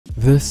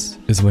This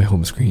is my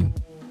home screen,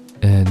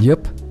 and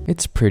yep,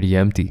 it's pretty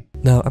empty.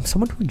 Now, I'm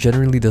someone who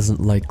generally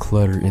doesn't like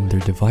clutter in their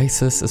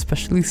devices,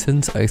 especially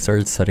since I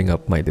started setting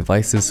up my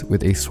devices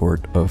with a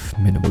sort of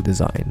minimal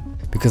design.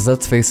 Because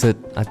let's face it,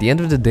 at the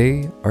end of the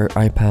day, our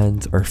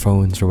iPads, our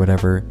phones, or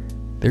whatever,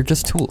 they're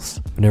just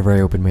tools. Whenever I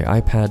open my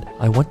iPad,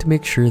 I want to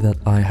make sure that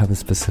I have a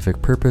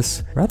specific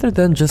purpose rather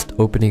than just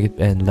opening it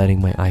and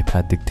letting my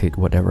iPad dictate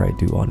whatever I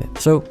do on it.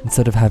 So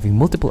instead of having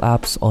multiple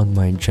apps on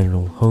my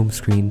general home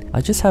screen,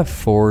 I just have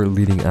 4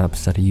 leading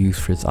apps that I use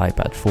for this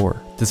iPad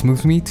for. This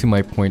moves me to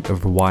my point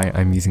of why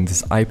I'm using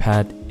this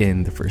iPad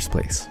in the first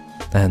place.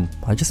 And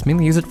I just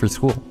mainly use it for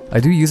school. I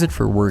do use it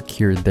for work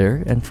here and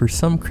there and for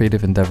some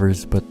creative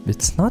endeavors, but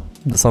it's not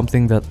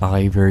something that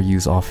I very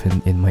use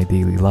often in my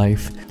daily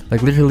life.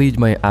 Like literally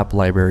my app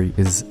library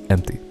is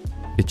empty.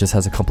 It just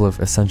has a couple of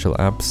essential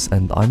apps,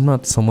 and I'm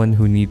not someone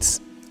who needs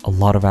a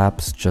lot of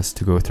apps just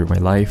to go through my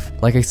life.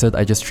 Like I said,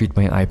 I just treat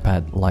my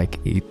iPad like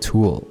a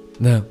tool.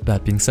 Now,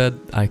 that being said,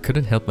 I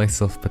couldn't help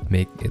myself but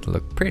make it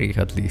look pretty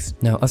at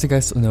least. Now, as you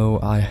guys know,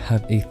 I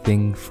have a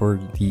thing for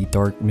the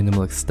dark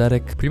minimal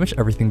aesthetic. Pretty much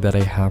everything that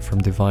I have, from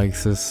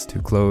devices to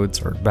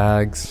clothes or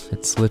bags,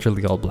 it's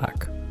literally all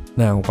black.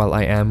 Now, while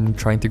I am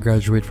trying to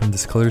graduate from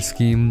this color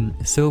scheme,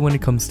 still when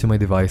it comes to my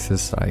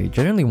devices, I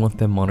generally want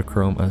them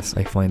monochrome as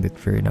I find it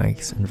very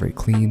nice and very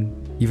clean.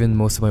 Even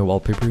most of my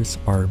wallpapers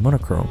are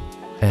monochrome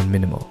and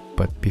minimal.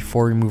 But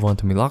before we move on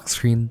to my lock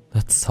screen,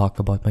 let's talk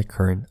about my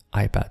current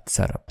iPad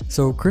setup.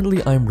 So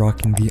currently I'm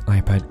rocking the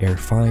iPad Air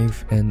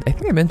 5, and I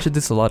think I mentioned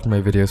this a lot in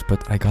my videos,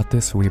 but I got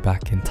this way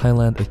back in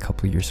Thailand a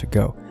couple of years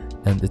ago,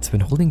 and it's been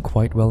holding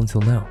quite well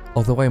until now.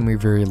 Although I'm a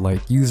very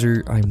light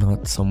user, I'm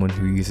not someone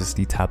who uses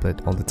the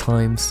tablet all the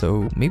time,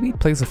 so maybe it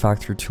plays a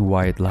factor to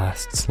why it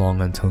lasts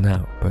long until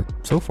now. But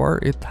so far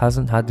it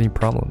hasn't had any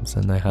problems,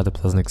 and I had a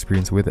pleasant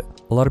experience with it.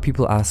 A lot of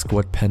people ask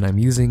what pen I'm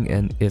using,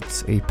 and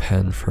it's a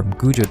pen from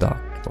Doc.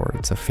 Or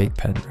it's a fake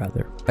pen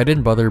rather. I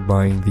didn't bother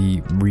buying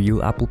the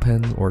real Apple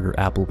Pen or the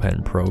Apple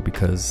Pen Pro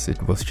because it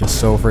was just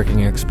so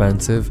freaking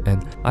expensive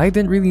and I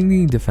didn't really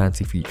need the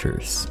fancy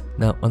features.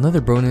 Now,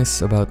 another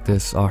bonus about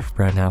this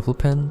off-brand Apple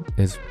Pen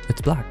is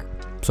it's black,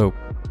 so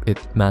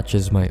it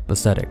matches my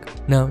aesthetic.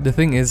 Now, the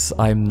thing is,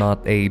 I'm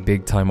not a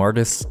big time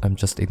artist. I'm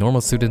just a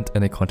normal student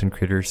and a content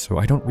creator, so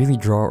I don't really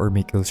draw or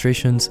make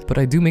illustrations, but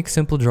I do make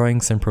simple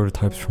drawings and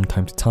prototypes from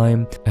time to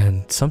time,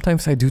 and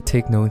sometimes I do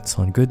take notes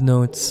on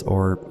GoodNotes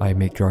or I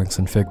make drawings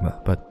on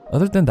Figma. But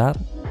other than that,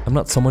 I'm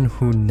not someone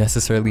who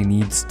necessarily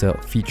needs the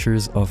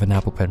features of an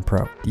Apple Pen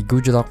Pro. The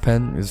Doc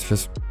pen is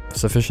just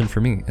sufficient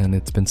for me, and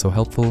it's been so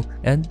helpful,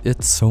 and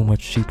it's so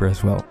much cheaper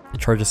as well. It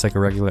charges like a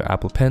regular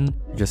Apple Pen.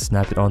 You just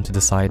snap it onto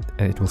the side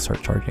and it will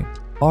start charging.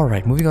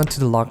 Alright, moving on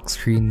to the lock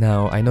screen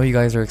now. I know you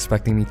guys are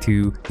expecting me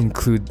to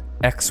include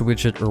X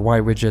widget or Y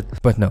widget,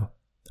 but no.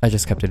 I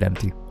just kept it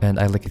empty, and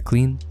I like it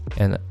clean,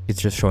 and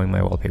it's just showing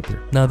my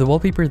wallpaper. Now, the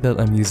wallpaper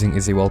that I'm using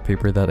is a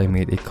wallpaper that I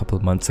made a couple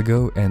of months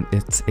ago, and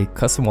it's a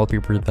custom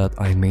wallpaper that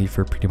I made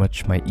for pretty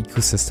much my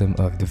ecosystem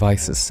of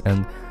devices,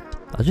 and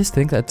I just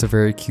think that it's a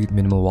very cute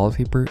minimal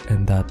wallpaper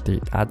and that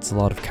it adds a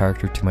lot of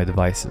character to my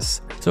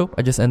devices. So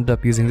I just ended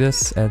up using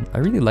this and I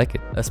really like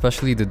it,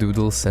 especially the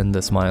doodles and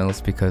the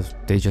smiles, because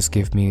they just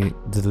give me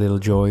the little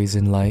joys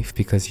in life,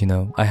 because you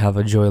know, I have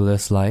a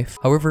joyless life.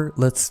 However,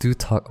 let's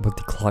talk about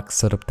the clock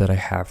setup that I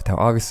have. Now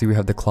obviously we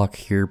have the clock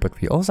here, but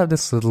we also have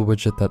this little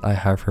widget that I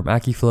have from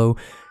akiflow.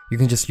 You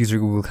can just use your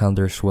Google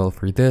Calendar as well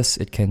for this.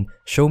 It can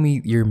show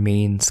me your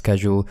main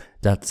schedule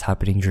that's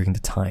happening during the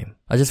time.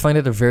 I just find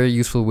it a very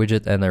useful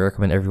widget and I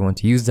recommend everyone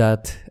to use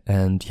that.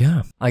 And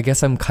yeah, I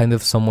guess I'm kind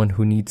of someone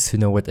who needs to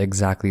know what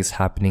exactly is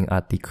happening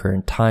at the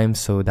current time,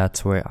 so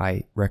that's why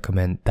I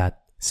recommend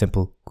that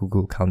simple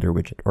Google Calendar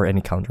widget or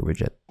any calendar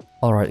widget.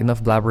 Alright,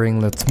 enough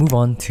blabbering, let's move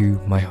on to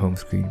my home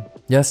screen.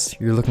 Yes,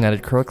 you're looking at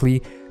it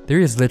correctly. There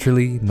is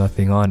literally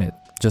nothing on it,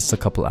 just a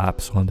couple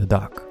apps on the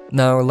dock.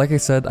 Now, like I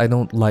said, I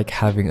don't like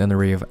having an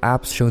array of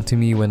apps shown to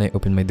me when I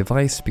open my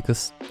device,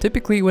 because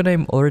typically when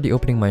I'm already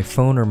opening my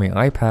phone or my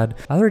iPad,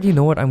 I already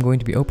know what I'm going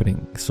to be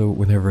opening. So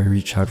whenever I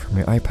reach out for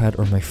my iPad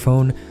or my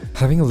phone,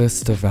 having a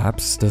list of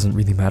apps doesn't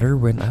really matter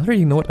when I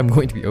already know what I'm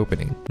going to be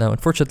opening. Now,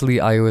 unfortunately,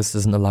 iOS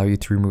doesn't allow you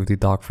to remove the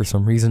dock for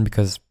some reason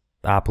because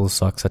Apple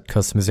sucks at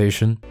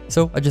customization.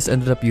 So I just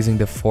ended up using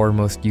the 4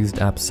 most used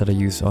apps that I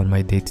use on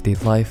my day-to-day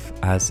life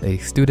as a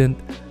student,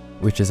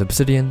 which is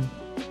Obsidian,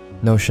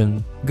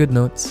 Notion,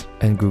 GoodNotes,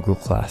 and Google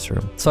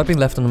Classroom. Swiping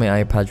left on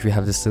my iPad, we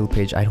have this little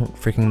page. I don't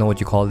freaking know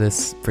what you call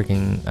this.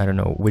 Freaking, I don't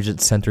know,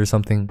 widget center or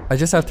something. I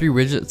just have 3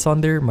 widgets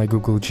on there. My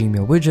Google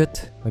Gmail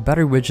widget, my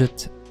battery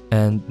widget,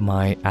 and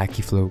my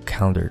akiflow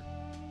calendar.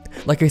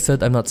 Like I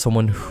said, I'm not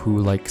someone who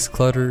likes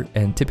clutter,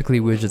 and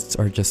typically widgets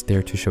are just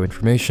there to show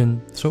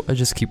information, so I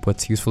just keep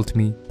what's useful to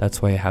me.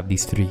 That's why I have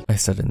these 3. I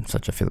said in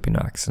such a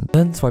Filipino accent.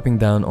 Then swiping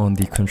down on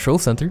the control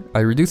center, I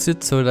reduced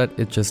it so that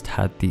it just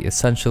had the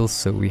essentials.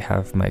 So we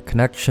have my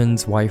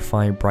connections,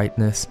 Wi-Fi,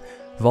 brightness,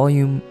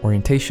 volume,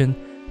 orientation,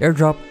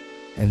 airdrop,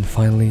 and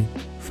finally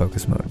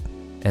focus mode.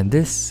 And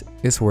this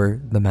is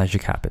where the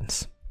magic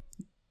happens.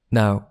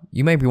 Now,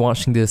 you might be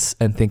watching this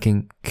and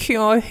thinking,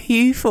 "Kya,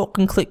 you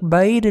fucking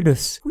clickbaited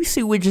us. We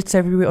see widgets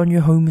everywhere on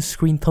your home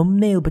screen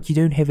thumbnail, but you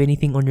don't have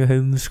anything on your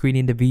home screen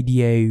in the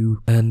video."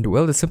 And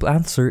well, the simple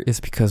answer is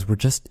because we're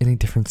just in a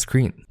different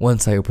screen.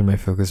 Once I open my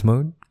focus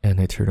mode and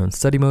I turn on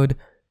study mode,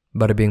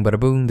 bada bing bada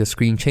boom, the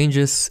screen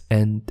changes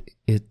and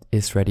it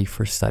is ready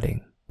for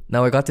studying.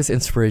 Now, I got this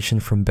inspiration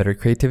from Better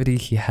Creativity.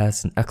 He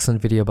has an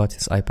excellent video about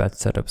his iPad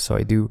setup, so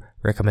I do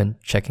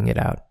recommend checking it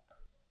out.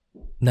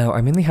 Now,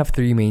 I mainly have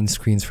 3 main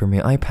screens for my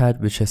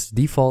iPad, which is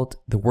the default,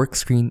 the work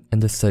screen,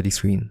 and the study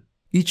screen.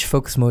 Each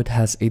focus mode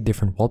has a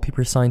different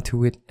wallpaper assigned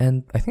to it,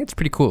 and I think it's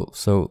pretty cool.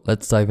 So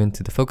let's dive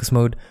into the focus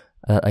mode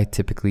that I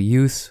typically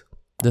use,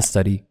 the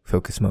study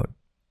focus mode.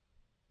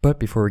 But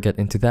before we get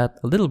into that,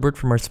 a little word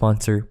from our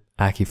sponsor,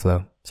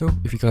 akiflow. So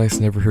if you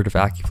guys never heard of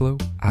akiflow,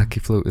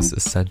 akiflow is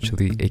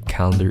essentially a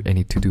calendar and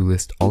a to-do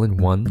list all in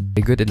one.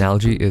 A good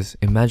analogy is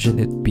imagine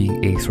it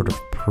being a sort of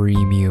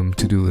premium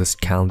to-do list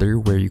calendar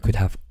where you could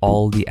have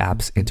all the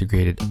apps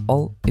integrated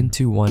all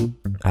into one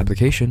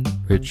application,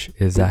 which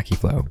is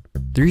akiflow.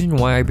 The reason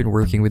why I've been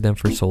working with them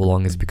for so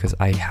long is because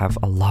I have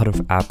a lot of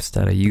apps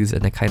that I use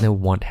and I kind of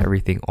want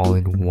everything all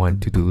in one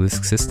to-do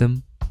list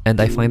system. And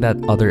I find that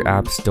other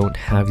apps don't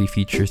have the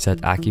features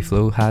that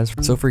akiflow has.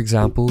 So for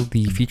example,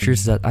 the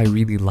features that I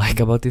really like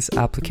about this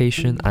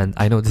application, and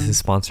I know this is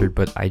sponsored,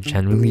 but I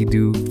genuinely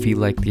do feel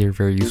like they're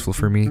very useful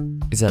for me,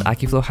 is that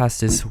akiflow has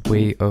this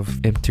way of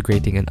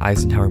integrating an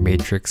Eisenhower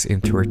matrix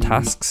into our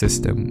task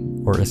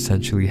system, or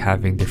essentially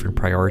having different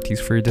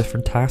priorities for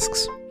different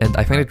tasks. And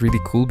I find it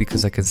really cool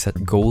because I can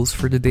set goals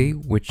for the day,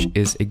 which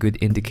is a good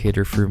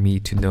indicator for me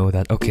to know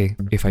that, okay,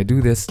 if I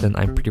do this, then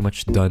I'm pretty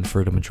much done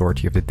for the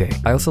majority of the day.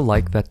 I also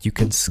like that you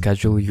can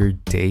schedule your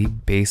day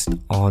based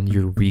on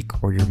your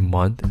week or your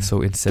month.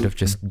 So instead of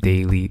just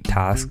daily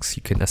tasks,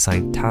 you can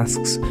assign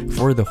tasks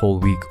for the whole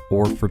week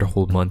or for the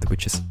whole month,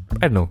 which is,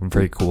 I don't know,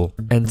 very cool.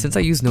 And since I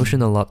use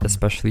Notion a lot,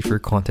 especially for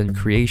content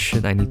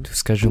creation, I need to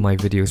schedule my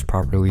videos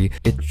properly.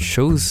 It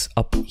shows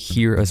up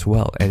here as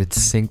well, and it's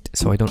synced,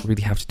 so I don't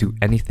really have to do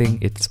anything.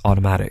 It's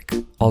automatic.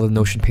 All the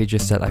Notion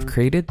pages that I've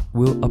created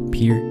will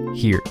appear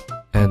here.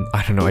 And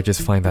I don't know, I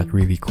just find that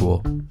really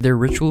cool. Their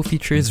ritual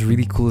feature is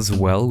really cool as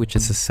well, which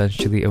is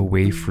essentially a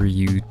way for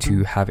you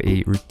to have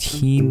a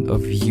routine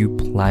of you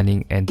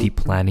planning and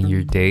de-planning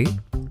your day.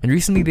 And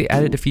recently they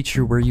added a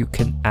feature where you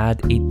can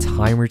add a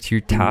timer to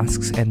your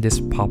tasks and this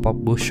pop-up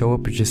will show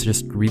up, which is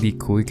just really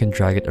cool. You can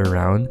drag it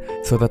around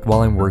so that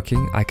while I'm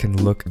working, I can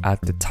look at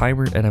the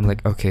timer and I'm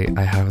like, okay,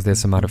 I have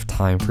this amount of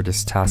time for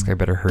this task, I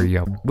better hurry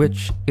up.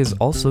 Which is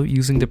also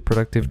using the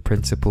productive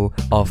principle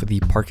of the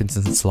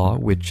Parkinson's law,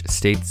 which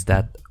states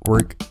that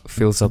work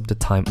fills up the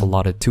time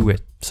allotted to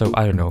it. So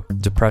I don't know,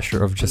 the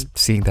pressure of just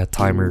seeing that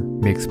timer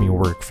makes me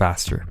work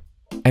faster.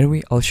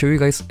 Anyway, I'll show you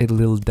guys a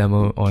little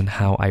demo on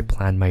how I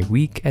plan my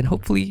week, and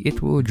hopefully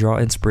it will draw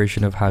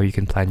inspiration of how you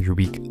can plan your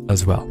week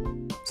as well.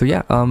 So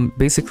yeah,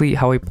 basically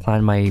how I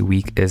plan my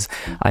week is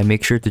I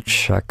make sure to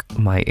check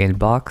my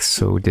inbox.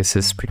 So this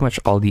is pretty much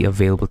all the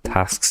available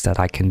tasks that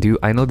I can do.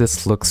 I know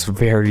this looks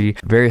very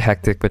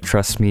hectic, but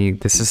trust me,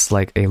 this is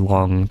like a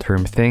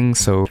long-term thing.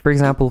 So for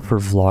example, for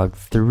vlog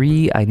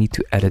 3, I need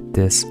to edit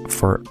this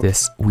for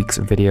this week's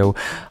video.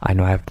 I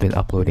know I've been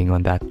uploading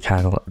on that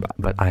channel,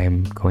 but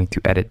I'm going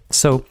to edit.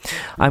 So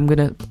I'm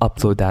gonna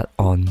upload that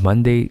on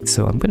Monday.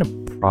 So I'm gonna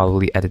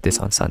probably edit this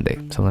on Sunday.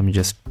 So let me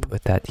just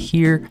put that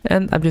here,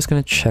 and I'm just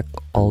gonna check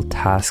all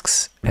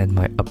tasks and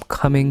my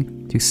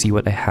upcoming to see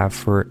what I have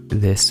for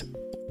this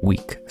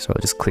week. So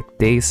I'll just click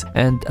days,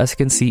 and as you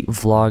can see,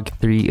 vlog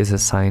 3 is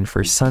assigned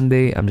for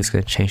Sunday. I'm just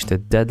gonna change the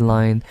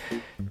deadline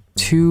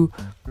to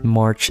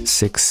March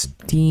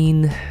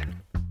 16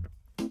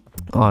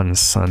 on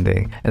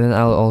Sunday, and then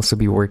I'll also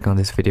be working on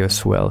this video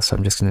as well. So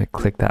I'm just gonna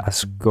click that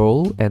as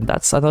goal, and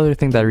that's another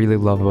thing that I really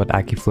love about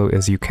akiflow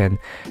is you can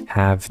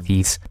have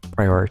these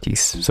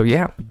priorities. So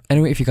yeah,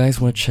 anyway, if you guys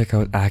want to check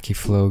out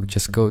akiflow,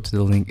 just go to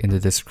the link in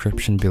the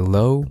description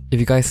below. If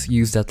you guys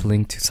use that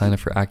link to sign up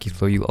for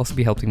akiflow, you'll also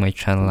be helping my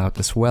channel out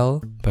as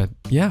well. But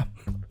yeah,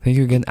 thank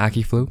you again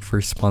akiflow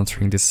for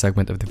sponsoring this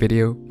segment of the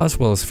video, as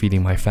well as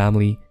feeding my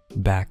family.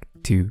 Back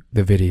to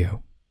the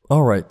video.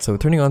 Alright, so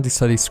turning on the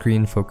study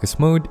screen focus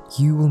mode,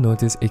 you will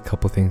notice a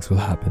couple things will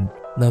happen.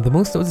 Now the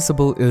most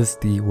noticeable is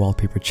the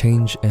wallpaper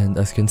change, and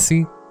as you can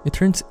see, it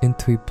turns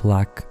into a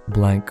black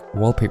blank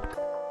wallpaper.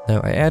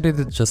 Now I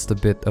added just a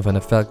bit of an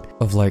effect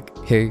of like,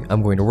 hey,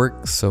 I'm going to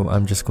work, so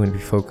I'm just going to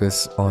be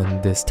focused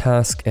on this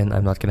task and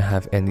I'm not going to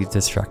have any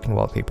distracting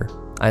wallpaper.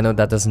 I know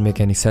that doesn't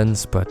make any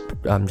sense, but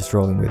I'm just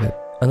rolling with it.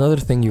 Another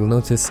thing you'll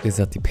notice is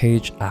that the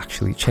page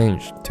actually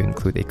changed to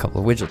include a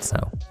couple of widgets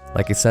now.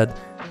 Like I said,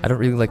 I don't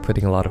really like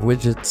putting a lot of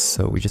widgets,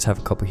 so we just have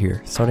a couple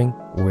here, starting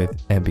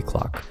with MB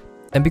Clock.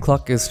 MB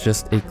Clock is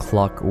just a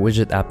clock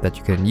widget app that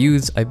you can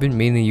use. I've been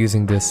mainly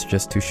using this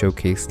just to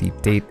showcase the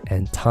date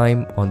and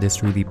time on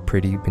this really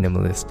pretty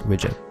minimalist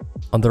widget.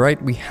 On the right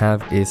we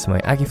have is my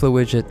akiflow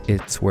widget.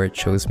 It's where it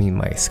shows me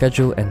my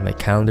schedule and my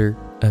calendar.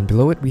 And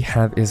below it we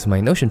have is my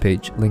Notion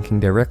page linking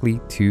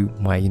directly to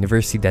my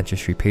university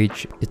dentistry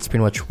page. It's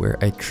pretty much where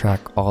I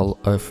track all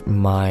of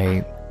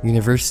my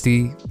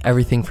university,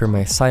 everything from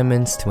my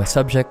assignments to my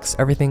subjects,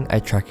 everything, I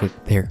track it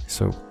there.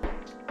 So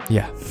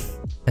yeah.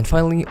 And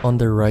finally, on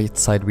the right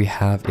side we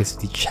have is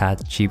the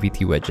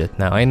ChatGPT widget.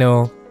 Now I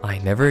know I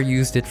never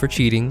used it for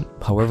cheating,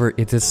 however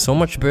it is so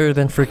much better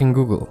than freaking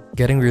Google.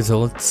 Getting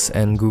results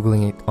and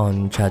Googling it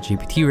on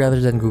ChatGPT rather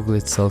than Google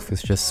itself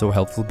is just so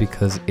helpful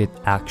because it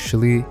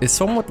actually is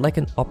somewhat like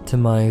an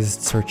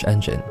optimized search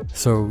engine.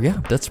 So yeah,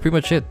 that's pretty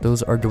much it.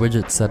 Those are the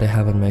widgets that I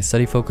have on my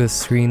study focus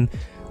screen.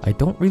 I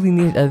don't really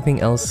need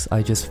anything else.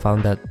 I just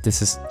found that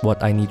this is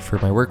what I need for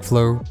my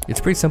workflow.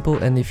 It's pretty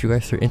simple, and if you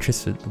guys are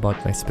interested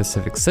about my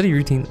specific study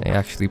routine, I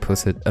actually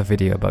posted a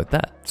video about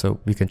that, so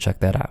you can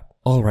check that out.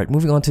 Alright,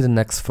 moving on to the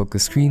next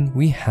focus screen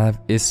we have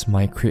is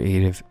my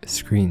creative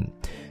screen.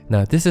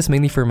 Now this is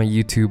mainly for my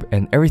YouTube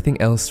and everything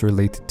else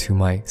related to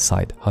my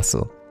side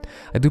hustle.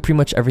 I do pretty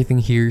much everything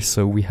here,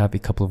 so we have a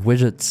couple of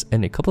widgets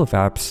and a couple of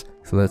apps,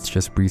 so let's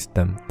just breeze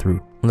them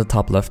through. On the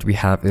top left we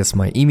have is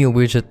my email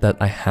widget that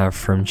I have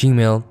from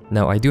Gmail.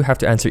 Now I do have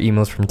to answer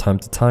emails from time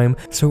to time,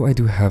 so I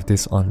do have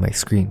this on my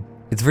screen.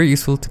 It's very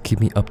useful to keep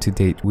me up to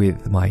date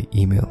with my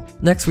email.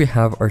 Next we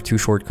have our two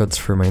shortcuts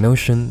for my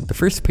Notion. The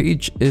first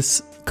page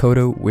is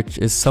Kodo, which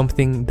is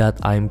something that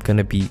I'm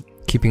gonna be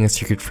keeping a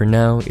secret for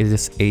now. It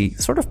is a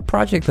sort of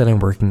project that I'm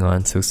working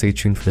on, so stay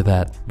tuned for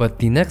that. But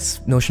the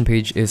next Notion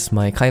page is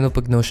my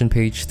Notebook Notion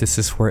page. This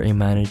is where I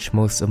manage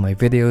most of my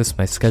videos,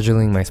 my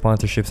scheduling, my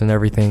sponsorships and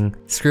everything.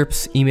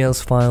 Scripts,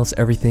 emails, files,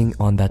 everything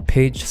on that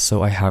page,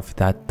 so I have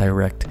that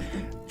direct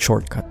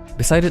shortcut.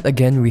 Beside it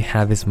again we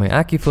have is my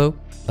akiflow.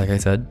 Like I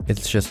said,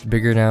 it's just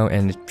bigger now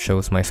and it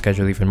shows my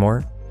schedule even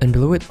more. And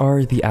below it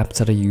are the apps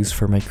that I use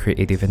for my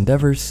creative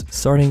endeavors,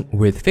 starting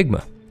with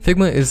Figma.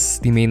 Figma is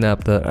the main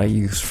app that I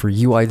use for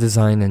UI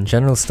design and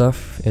general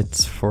stuff.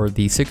 It's for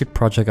the secret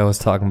project I was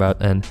talking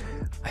about, and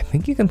I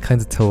think you can kind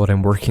of tell what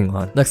I'm working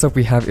on. Next up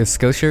we have is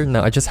Skillshare.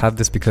 Now I just have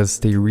this because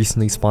they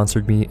recently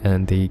sponsored me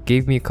and they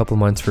gave me a couple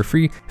months for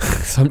free.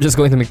 So I'm just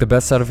going to make the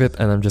best out of it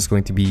and I'm just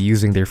going to be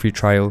using their free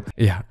trial.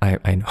 Yeah,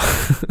 I know.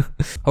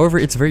 However,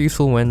 it's very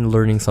useful when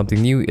learning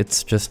something new.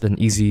 It's just an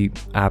easy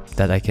app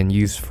that I can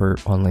use for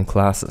online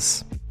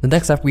classes. The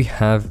next app we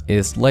have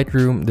is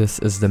Lightroom. This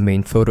is the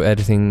main photo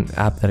editing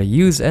app that I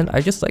use and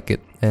I just like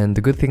it. And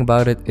the good thing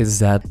about it is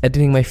that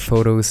editing my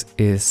photos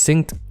is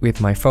synced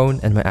with my phone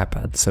and my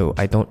iPad, so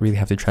I don't really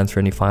have to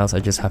transfer any files, I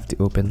just have to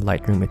open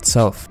Lightroom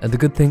itself. And the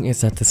good thing is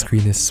that the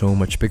screen is so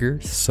much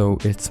bigger, so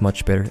it's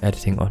much better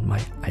editing on my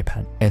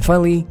iPad. And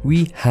finally,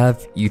 we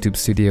have YouTube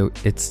Studio.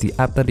 It's the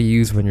app that I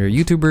use when you're a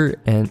YouTuber,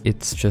 and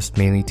it's just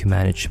mainly to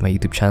manage my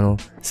YouTube channel.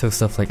 So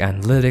stuff like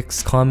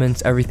analytics,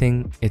 comments,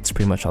 everything, it's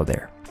pretty much all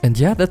there. And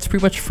yeah, that's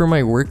pretty much for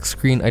my work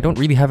screen. I don't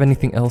really have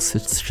anything else.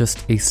 It's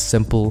just a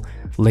simple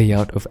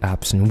layout of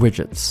apps and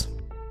widgets.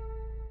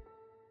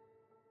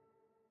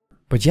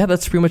 But yeah,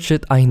 that's pretty much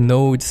it. I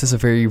know this is a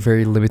very,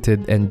 very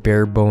limited and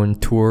bare bone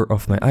tour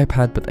of my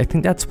iPad, but I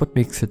think that's what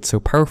makes it so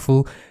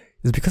powerful,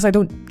 is because I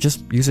don't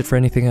just use it for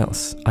anything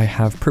else. I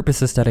have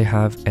purposes that I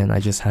have, and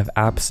I just have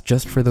apps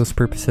just for those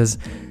purposes,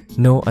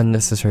 no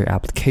unnecessary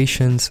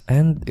applications,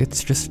 and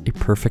it's just a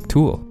perfect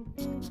tool.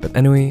 But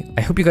anyway,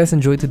 I hope you guys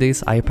enjoyed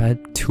today's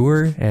iPad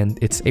tour, and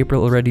it's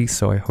April already,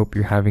 so I hope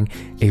you're having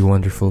a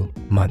wonderful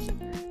month.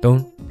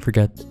 Don't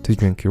forget to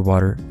drink your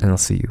water, and I'll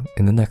see you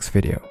in the next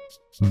video.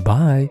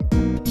 Bye!